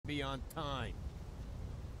be on time.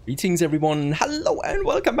 Greetings everyone, hello and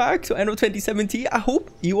welcome back to Anno 2070. I hope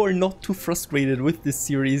you are not too frustrated with this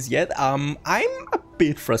series yet. I'm a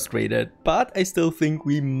bit frustrated, but I still think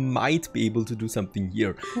we might be able to do something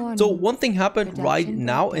here. So one thing happened right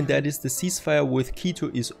now, and that is the ceasefire with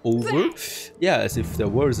Keto is over. Yeah, as if there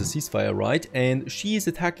was a ceasefire, right? And she is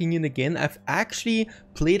attacking in again. I've actually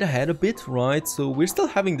played ahead a bit, right? So we're still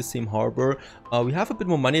having the same harbor. We have a bit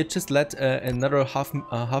more money. Just let another half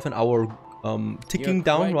an hour ticking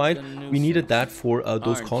down, right? We needed that for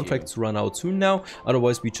those contracts to run out soon now,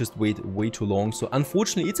 otherwise we just wait way too long. So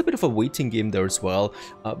unfortunately it's a bit of a waiting game there as well.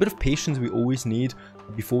 A bit of patience we always need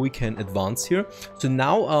before we can advance here. So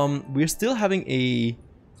now we're still having a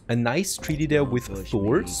nice treaty there with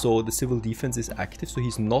Thor, so the civil defense is active, so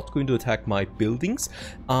he's not going to attack my buildings.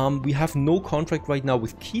 We have no contract right now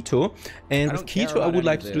with Keto, and with Keto I would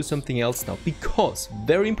like to do something else now, because,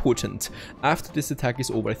 very important, after this attack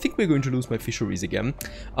is over, I think we're going to lose my fisheries again.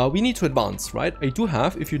 We need to advance, right? I do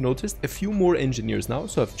have, if you noticed, a few more engineers now,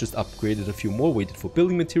 so I've just upgraded a few more, waited for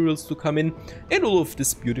building materials to come in, and all of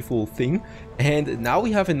this beautiful thing. And now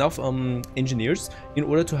we have enough engineers in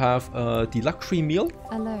order to have the luxury meal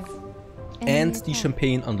and the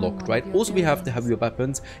champagne unlocked, right? Also we have the heavier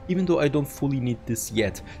weapons, even though I don't fully need this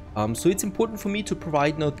yet. So it's important for me to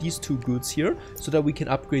provide now these two goods here so that we can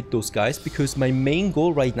upgrade those guys, because my main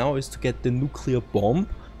goal right now is to get the nuclear bomb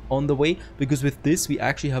on the way, because with this we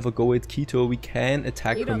actually have a go at Keto. We can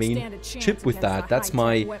attack her main chip with that. That's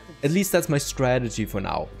at least that's my strategy for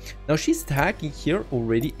now. Now she's attacking here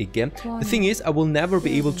already again. The thing is, I will never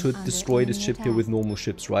be able to destroy this ship here with normal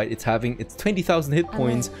ships, right? It's 20,000 hit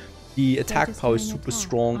points. The attack power is super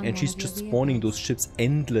strong, and she's just spawning those ships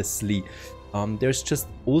endlessly. There's just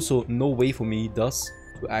also no way for me thus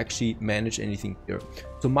to actually manage anything here.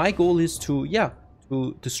 So my goal is to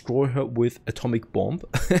destroy her with atomic bomb.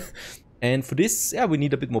 And for this, we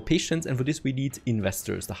need a bit more patience, and for this we need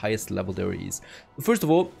investors, the highest level there is. First of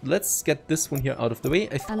all, let's get this one here out of the way.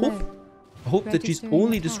 I hope that she's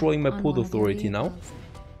only destroying my port authority now.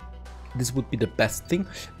 This would be the best thing.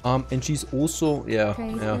 And she's also,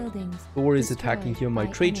 Thor is attacking here my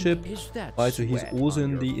trade ship, right? So he's also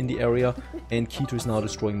in the area, and Keto is now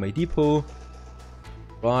destroying my depot.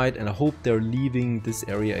 Right, and I hope they're leaving this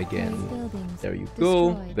area again. There you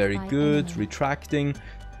go. Very good. Retracting.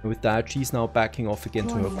 And with that, she's now backing off again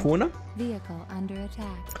to her corner. Vehicle under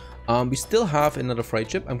attack. We still have another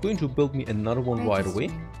freight ship. I'm going to build me another one right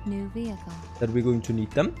away. New vehicle. That we're going to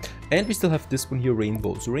need them. And we still have this one here,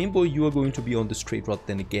 Rainbow. So Rainbow, you are going to be on the straight route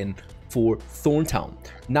then again for Thorntown.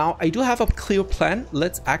 Now, I do have a clear plan.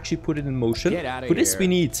 Let's actually put it in motion. For this, we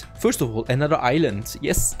need, first of all, another island.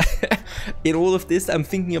 Yes, in all of this, I'm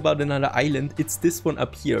thinking about another island. It's this one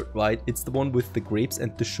up here, right? It's the one with the grapes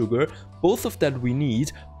and the sugar. Both of that we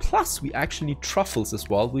need. Plus, we actually need truffles as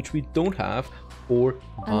well, which we don't have for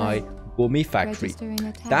my gourmet factory.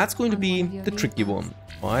 That's going to be the tricky one,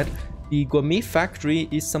 right? The gourmet factory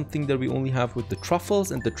is something that we only have with the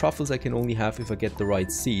truffles, and the truffles I can only have if I get the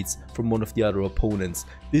right seeds from one of the other opponents.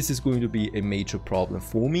 This is going to be a major problem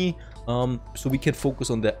for me. So we can focus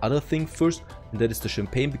on the other thing first, and that is the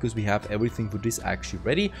champagne, because we have everything for this actually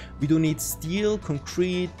ready. We don't need steel,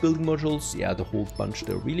 concrete, building modules, the whole bunch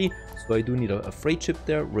there really. So I do need a freight ship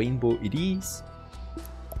there. Rainbow it is.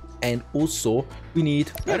 And also we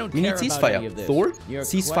need ceasefire. Thor,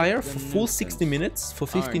 ceasefire for full 60 minutes for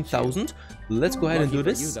 15,000. Let's go ahead and do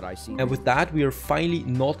this. And with that, we are finally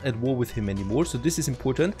not at war with him anymore. So this is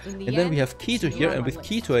important. And then we have Keto here, and with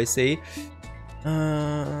Keto I say,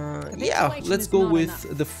 let's go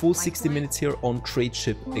with the full 60 minutes here on trade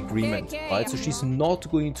ship agreement, right? So she's not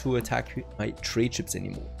going to attack my trade ships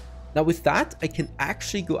anymore. Now with that, I can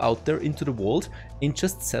actually go out there into the world and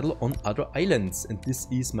just settle on other islands, and this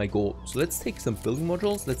is my goal. So let's take some building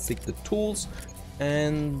modules, let's take the tools,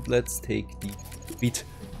 and let's take the wheat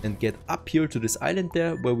and get up here to this island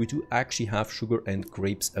there, where we do actually have sugar and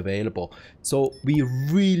grapes available. So we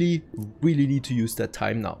really need to use that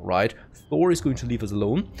time now, right? Thor is going to leave us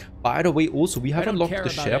alone. By the way, also we have unlocked the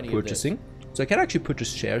share purchasing. So I can actually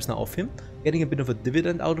purchase shares now of him, getting a bit of a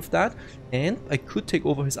dividend out of that, and I could take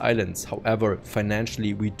over his islands. However,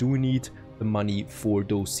 financially, we do need the money for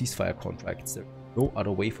those ceasefire contracts. There's no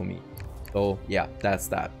other way for me. So yeah, that's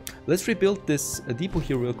that. Let's rebuild this depot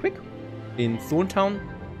here real quick in Thorntown.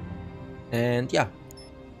 And yeah,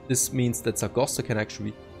 this means that Zaragoza can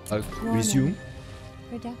actually resume.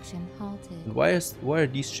 Production halted. And why are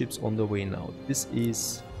these ships on the way now? This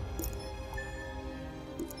is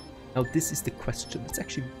the question. It's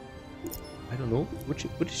actually, I don't know,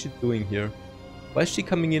 what is she doing here? Why is she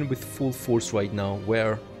coming in with full force right now?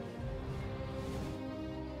 Where?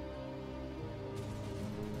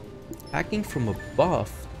 Attacking from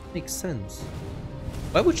above? Makes sense.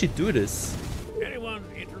 Why would she do this? Anyone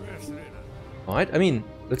interested in it? Alright, I mean,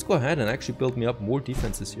 let's go ahead and actually build me up more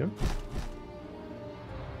defenses here.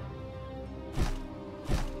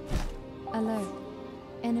 Alert.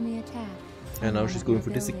 Enemy attack. And now she's going for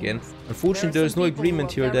this again. Unfortunately, there is no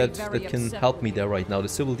agreement here that can help me there right now. The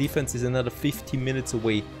civil defense is another 15 minutes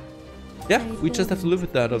away. Yeah, we just have to live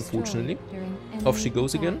with that, unfortunately. Off she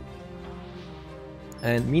goes again.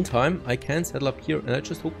 And meantime, I can settle up here, and I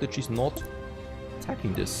just hope that she's not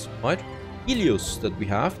attacking this, right? Helios that we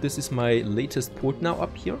have. This is my latest port now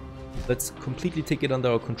up here. Let's completely take it under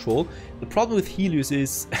our control. The problem with Helios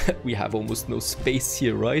is we have almost no space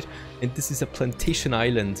here, right? And this is a plantation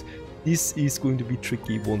island. This is going to be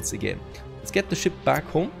tricky once again. Let's get the ship back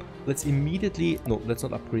home. Let's immediately... No, let's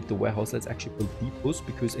not upgrade the warehouse. Let's actually build depots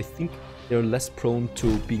because I think they're less prone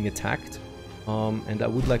to being attacked. And I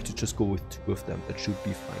would like to just go with 2 of them. That should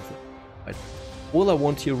be fine for me. Right. All I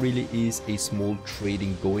want here really is a small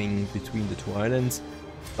trading going between the 2 islands.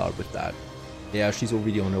 Start with that. Yeah, she's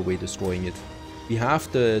already on her way destroying it. We have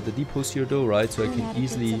the depots here though, right? So I can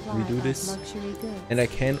easily redo this. And I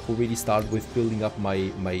can already start with building up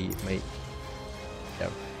my yeah.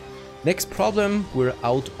 Next problem, we're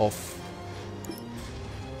out of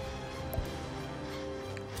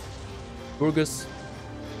burgers.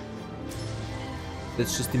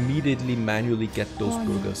 Let's just immediately manually get those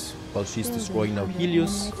burgers while she's destroying now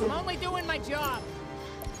Helios. I'm only doing my job.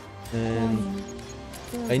 And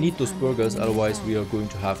I need those burgers, otherwise we are going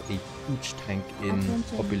to have a huge tank in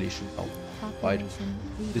population now. Right,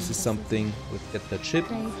 this is something. Let's get that ship.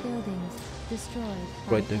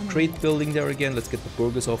 Right, the crate building there again. Let's get the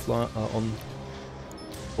burgers offline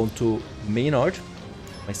onto Maynard.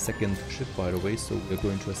 My second ship, by the way. So we're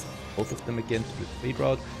going to assign both of them again to the trade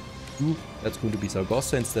route. That's going to be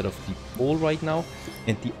Zaragoza instead of the Pole right now.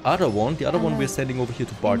 And the other one we're sending over here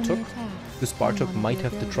to Bartok, because Bartok might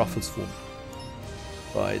have the truffles for me.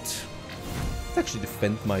 Right. Let's actually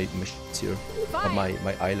defend my ships here.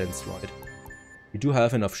 My islands, right. We do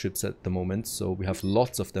have enough ships at the moment, so we have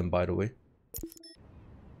lots of them, by the way.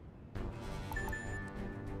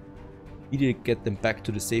 Need to get them back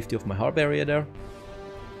to the safety of my harbor area there.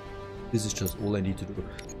 This is just all I need to do.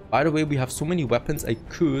 By the way, we have so many weapons, I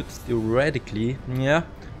could theoretically... Yeah,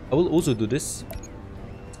 I will also do this.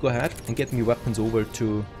 Let's go ahead and get me weapons over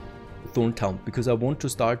to Thorntown, because I want to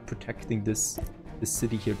start protecting this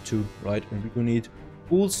city here too, right? And we're gonna need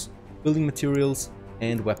tools, building materials,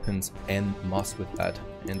 and weapons, and mass with that.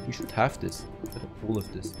 And we should have this, all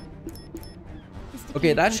of this.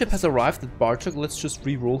 Okay, that ship has arrived at Bartok. Let's just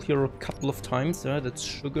re-roll here a couple of times. That's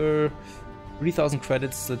sugar, 3,000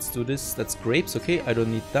 credits. Let's do this. That's grapes. Okay, I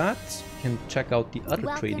don't need that. Can check out the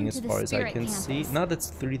other trading as far as I can see. Now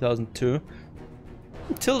that's 3,000 too.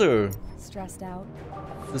 Tilder. Stressed out.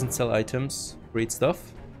 Doesn't sell items. Great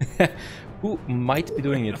stuff. Who might be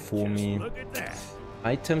doing it for me?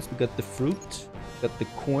 Items. We got the fruit. Got the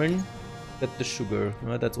corn. Got the sugar.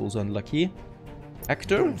 That's also unlucky.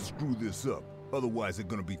 Actor. Don't screw this up. Otherwise, it's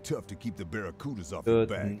gonna be tough to keep the barracudas off your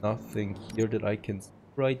back. Nothing here that I can see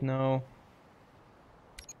right now.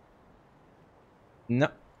 No,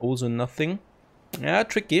 also nothing. Yeah,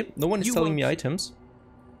 tricky. No one is selling me items.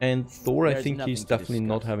 And Thor, I think he's definitely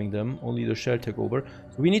not having them. Only the shell takeover.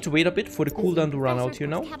 So we need to wait a bit for the cooldown to run out here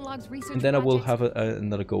now. And then I will have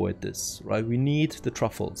another go at this. Right, we need the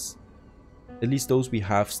truffles. At least those we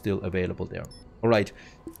have still available there. Alright,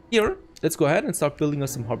 here, let's go ahead and start building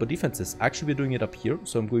us some harbor defenses. Actually, we're doing it up here,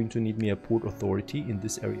 so I'm going to need me a port authority in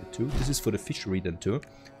this area too. This is for the fishery then too.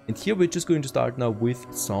 And here we're just going to start now with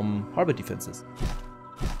some harbor defenses.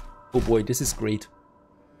 Oh boy, this is great.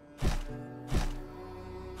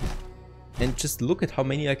 And just look at how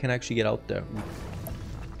many I can actually get out there.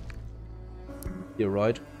 Here,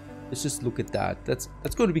 right? Let's just look at that. That's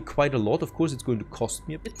going to be quite a lot. Of course, it's going to cost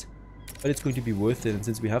me a bit, but it's going to be worth it. And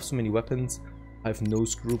since we have so many weapons, I have no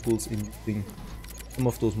scruples in using some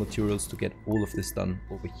of those materials to get all of this done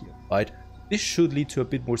over here, right? This should lead to a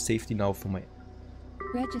bit more safety now for my...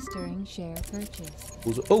 Registering share purchase.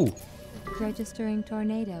 Also, oh! Registering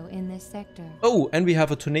tornado in this sector. Oh, and we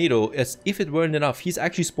have a tornado. As if it weren't enough, he's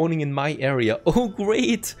actually spawning in my area. Oh,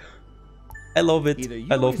 great! I love it.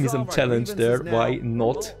 I love me some challenge there. Why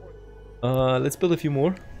not? Let's build a few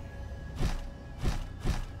more.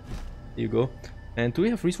 There you go. And do we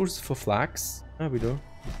have resources for flags? Ah, we do.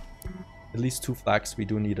 At least 2 flags we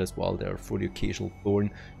do need as well there for the occasional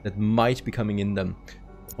thorn that might be coming in them.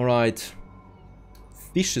 Alright.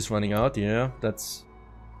 Fish is running out, yeah, that's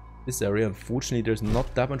this area. Unfortunately, there's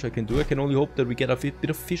not that much I can do. I can only hope that we get a bit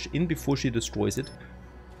of fish in before she destroys it.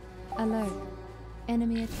 Alert.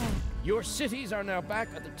 Enemy attack. Your cities are now back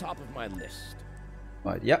at the top of my list.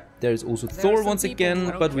 Right, yeah, there's also There are Thor some once people who again,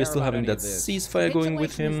 don't but we're care still about having any that of this. ceasefire going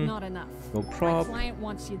with Capitulation is him. not enough. No My prob. client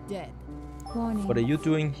wants you dead. Warning. What are you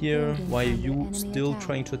doing here? Building Why are under you enemy still attack.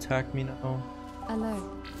 trying to attack me now? Alert.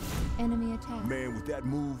 Enemy attack. Man, with that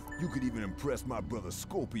move, you could even impress my brother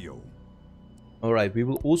Scorpio. Alright, we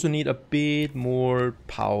will also need a bit more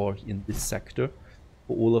power in this sector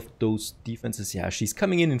for all of those defenses. Yeah, she's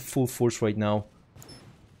coming in full force right now.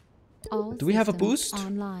 All Do we have a systems boost?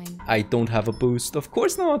 Online. I don't have a boost. Of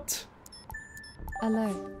course not.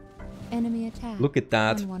 Alert. Enemy attack. Look at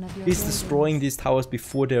that. on one of your He's buildings. destroying these towers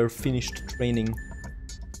before they're finished training.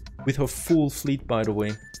 With her full fleet, by the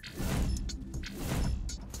way.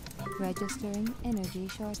 Registering energy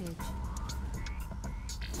shortage.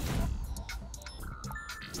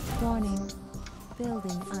 Warning.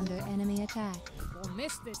 Building under enemy attack. Don't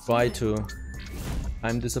miss this. Try man. to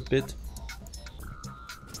time this a bit.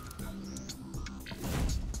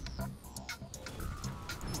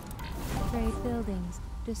 Trade buildings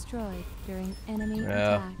destroyed during enemy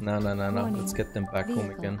Yeah, attack. no. Warning. Let's get them back home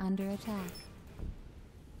Vehicle again. under attack.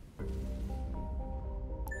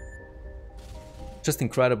 Just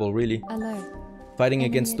incredible, really. Alert. Fighting Enemy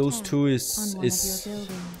against those attack two on is one of your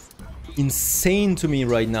buildings. insane to me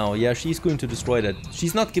right now. Yeah, she's going to destroy that.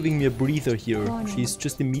 She's not giving me a breather here. Warning. She's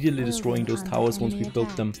just immediately destroying those Building towers under once we enemy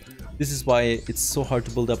built them. This is why it's so hard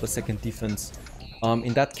to build up a second defense.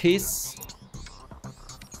 In that case...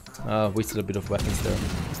 wasted a bit of weapons there.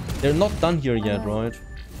 They're not done here yet, right?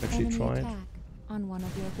 Actually Enemy tried. attack on one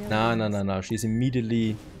of your buildings. Nah. She's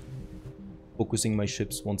immediately focusing my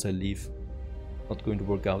ships once I leave. Not going to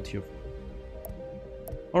work out here.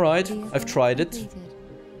 Alright, I've Vehicle tried it. completed.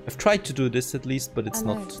 I've tried to do this at least, but it's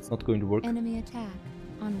Alert. not going to work. Enemy attack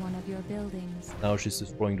on one of your buildings. Now she's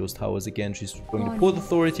destroying those towers again. She's destroying the Warning. port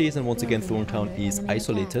authorities, and once again Building Thorntown under is enemy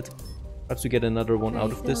isolated. Perhaps we get another one out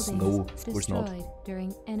Trade of this? buildings No, of course not. destroyed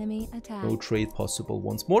during enemy attack. No trade possible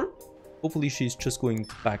once more. Hopefully she's just going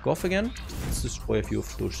back off again. Let's destroy a few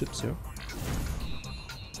of those ships here.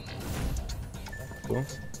 Go.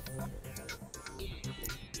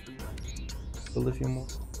 Build a few more.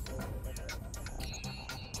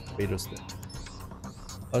 Raiders there.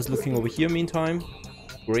 I was looking over here meantime.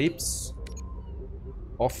 Grapes.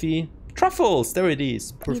 Coffee. Truffles! There it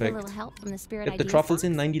is. Need a Perfect. little help from the spirit Get the idea truffles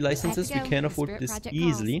in box? 90 licenses. We go. can The afford Spirit this Project calls.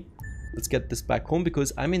 easily. Let's get this back home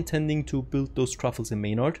because I'm intending to build those truffles in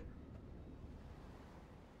Maynard.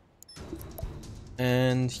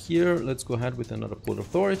 And here, let's go ahead with another port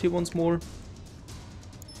authority once more.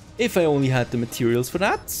 If I only had the materials for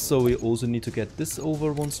that. So we also need to get this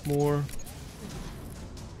over once more.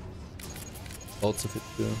 Lots of it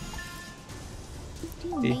too.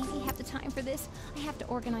 Do you maybe have the time for this? I have to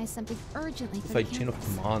organize something urgently for the Fight chain of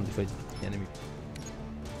campus. command if I defeat the enemy.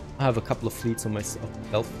 I have a couple of fleets on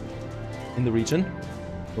myself in the region.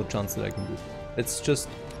 No chance that I can do. Let's just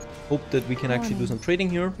hope that we can actually do some trading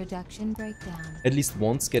here. Production breakdown. At least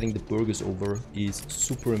once getting the burgers over is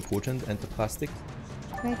super important, and the plastic.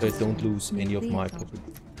 So I don't lose any of my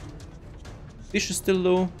property. Fish is still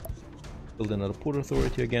low. Build another port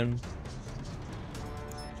authority again.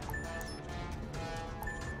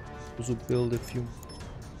 Also build a few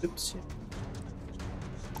ships here.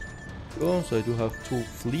 Oh, so I do have 2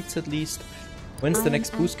 fleets at least. When's the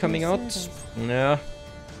next boost coming out? Yeah,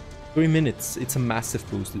 3 minutes. It's a massive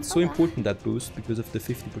boost. It's so important, that boost, because of the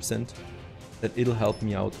 50%, that it'll help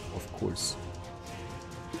me out, of course.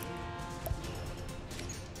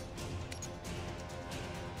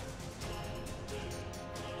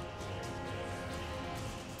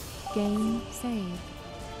 Game saved.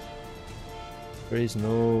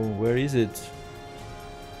 Where is it?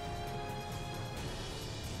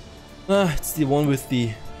 Ah, it's the one with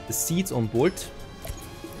the seeds on board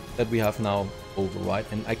that we have now over, right?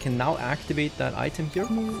 And I can now activate that item here.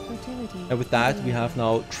 New fertility. And with that, we have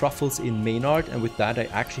now truffles in Maynard, and with that, I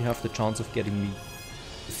actually have the chance of getting me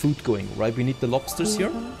the food going, right? We need the lobsters here.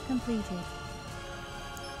 Vehicle completed.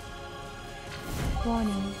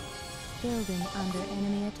 Warning. Building under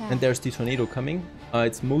enemy attack. And there's the tornado coming.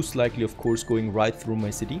 It's most likely, of course, going right through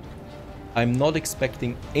my city. I'm not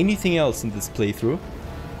expecting anything else in this playthrough.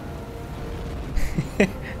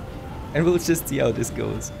 And we'll just see how this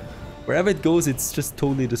goes. Wherever it goes, it's just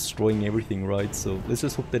totally destroying everything, right? So let's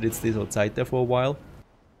just hope that it stays outside there for a while.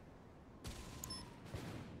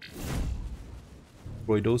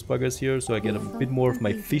 Destroy those buggers here, so I get a bit more of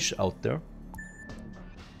my fish out there.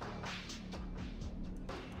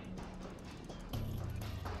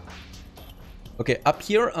 Okay, up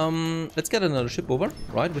here, let's get another ship over,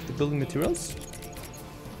 right, with the building materials.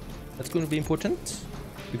 That's going to be important.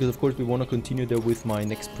 because of course we want to continue there with my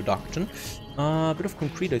next production. A bit of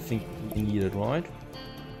concrete I think we needed, right?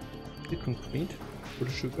 Bit concrete for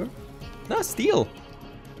the sugar. Nah, steel!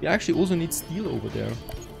 We actually also need steel over there.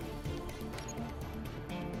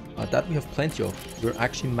 That we have plenty of. We're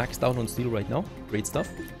actually maxed out on steel right now. Great stuff.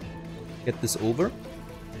 Get this over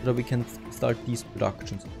so that we can start these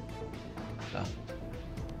productions.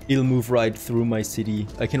 It'll move right through my city.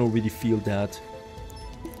 I can already feel that.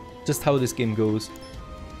 Just how this game goes.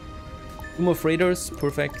 2 more freighters,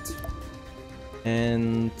 perfect.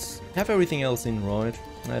 And have everything else in, right?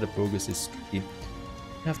 The progress is tricky.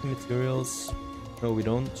 Have the materials. No, we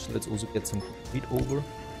don't. Let's also get some concrete over.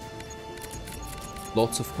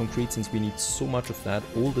 Lots of concrete since we need so much of that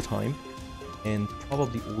all the time. And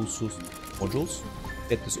probably also modules.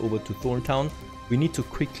 Get this over to Thorntown. We need to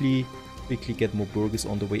quickly get more burgers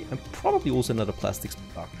on the way. And probably also another plastics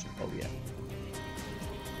production. Oh yeah.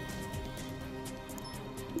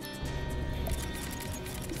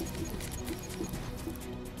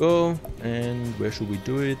 Go. And where should we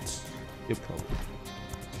do it? Here probably.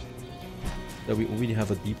 That we already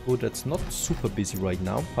have a depot that's not super busy right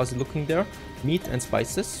now. How's it looking there? Meat and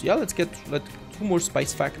spices. Yeah, let's get 2 more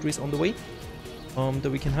spice factories on the way that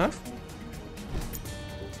we can have.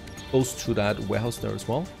 Close to that warehouse there as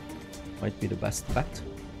well. Might be the best bet.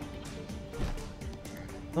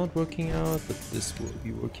 Not working out, but this will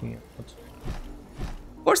be working out.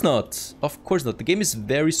 Of course not! Of course not. The game is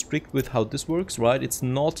very strict with how this works, right? It's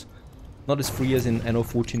not as free as in Anno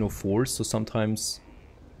 1404, so sometimes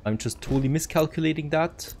I'm just totally miscalculating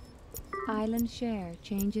that. Island share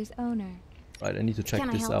changes owner. Right, I need to check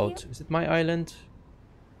this out. Is it my island?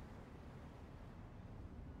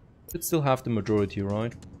 Should still have the majority,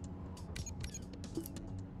 right?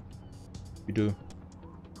 We do.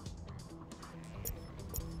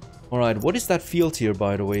 Alright, what is that field here,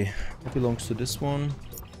 by the way? It belongs to this one.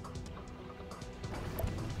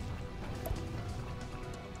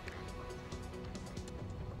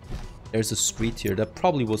 There's a street here. That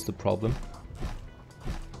probably was the problem.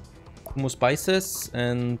 2 more spices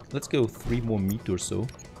and let's go 3 more meat or so.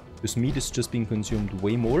 Because meat is just being consumed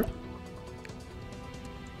way more.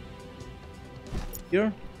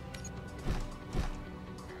 Here.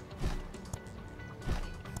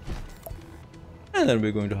 And then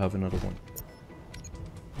we're going to have another one.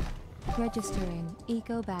 Registering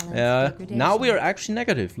eco-balance. Yeah, now we are actually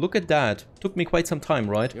negative. Look at that. Took me quite some time,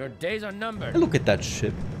 right? Your days are numbered. And look at that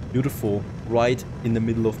ship. Beautiful. Right in the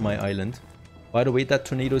middle of my island. By the way, that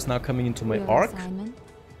tornado is now coming into my arc. I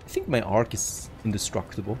think my arc is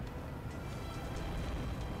indestructible.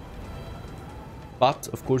 But,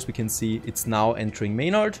 of course, we can see it's now entering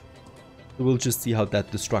Maynard. So we'll just see how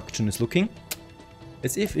that destruction is looking.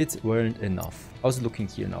 As if it weren't enough. How's it looking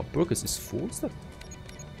here now? Burgers is full? Is that...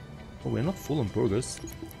 Oh, we're not full on burgers.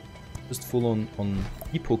 Just full on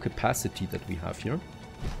depot capacity that we have here.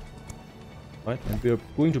 Right, and we're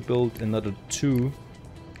going to build another 2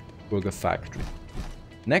 burger factory.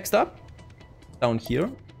 Next up, down here,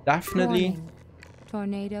 definitely... Warning.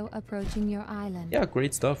 Tornado approaching your island. Yeah,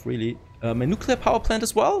 great stuff, really. My nuclear power plant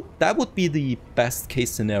as well. That would be the best case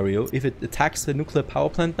scenario if it attacks the nuclear power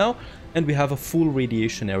plant now and we have a full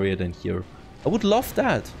radiation area then here. I would love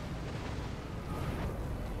that.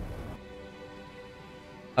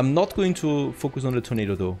 I'm not going to focus on the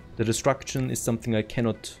tornado though. The destruction is something I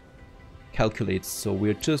cannot calculate, so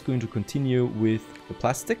we're just going to continue with the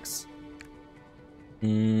plastics.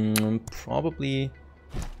 Probably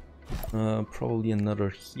another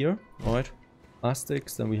here. Alright,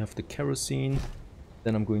 plastics, then we have the kerosene,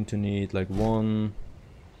 then I'm going to need like 1,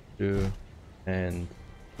 2 and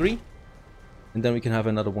 3, and then we can have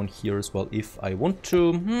another one here as well if I want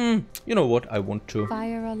to. You know what, I want to.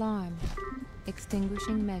 Fire alarm.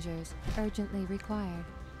 Extinguishing measures urgently required.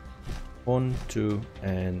 1, 2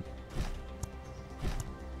 and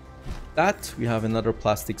that. We have another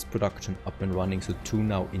plastics production up and running, so 2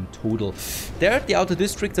 now in total. There, the outer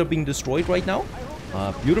districts are being destroyed right now.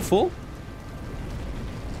 Beautiful.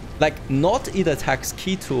 Like, not it attacks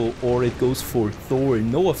Keto or it goes for Thor.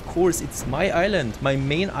 No, of course, it's my island. My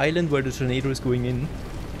main island where the tornado is going in.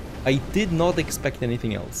 I did not expect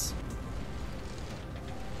anything else.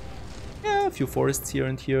 Yeah, a few forests here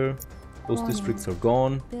and here. Those districts are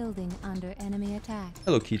gone. Building under enemy attack.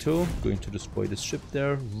 Hello, Keto. Going to destroy this ship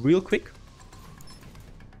there real quick.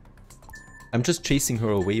 I'm just chasing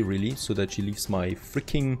her away, really, so that she leaves my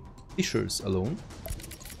freaking fishers alone.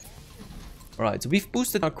 Alright, so we've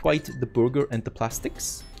boosted now quite the burger and the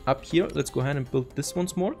plastics. Up here, let's go ahead and build this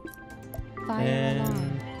once more.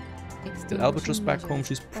 And get Albatross back home.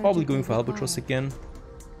 She's probably going for Albatross again.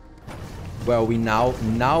 Well, we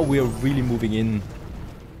now we are really moving in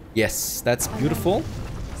Yes, that's beautiful.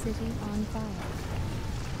 City on fire.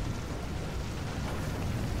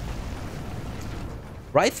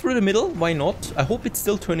 Right through the middle, why not? I hope it's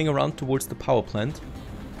still turning around towards the power plant.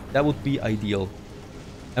 That would be ideal.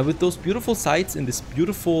 And with those beautiful sights in this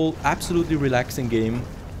beautiful, absolutely relaxing game,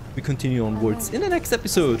 we continue onwards in the next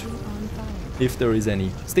episode, if there is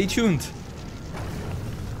any. Stay tuned!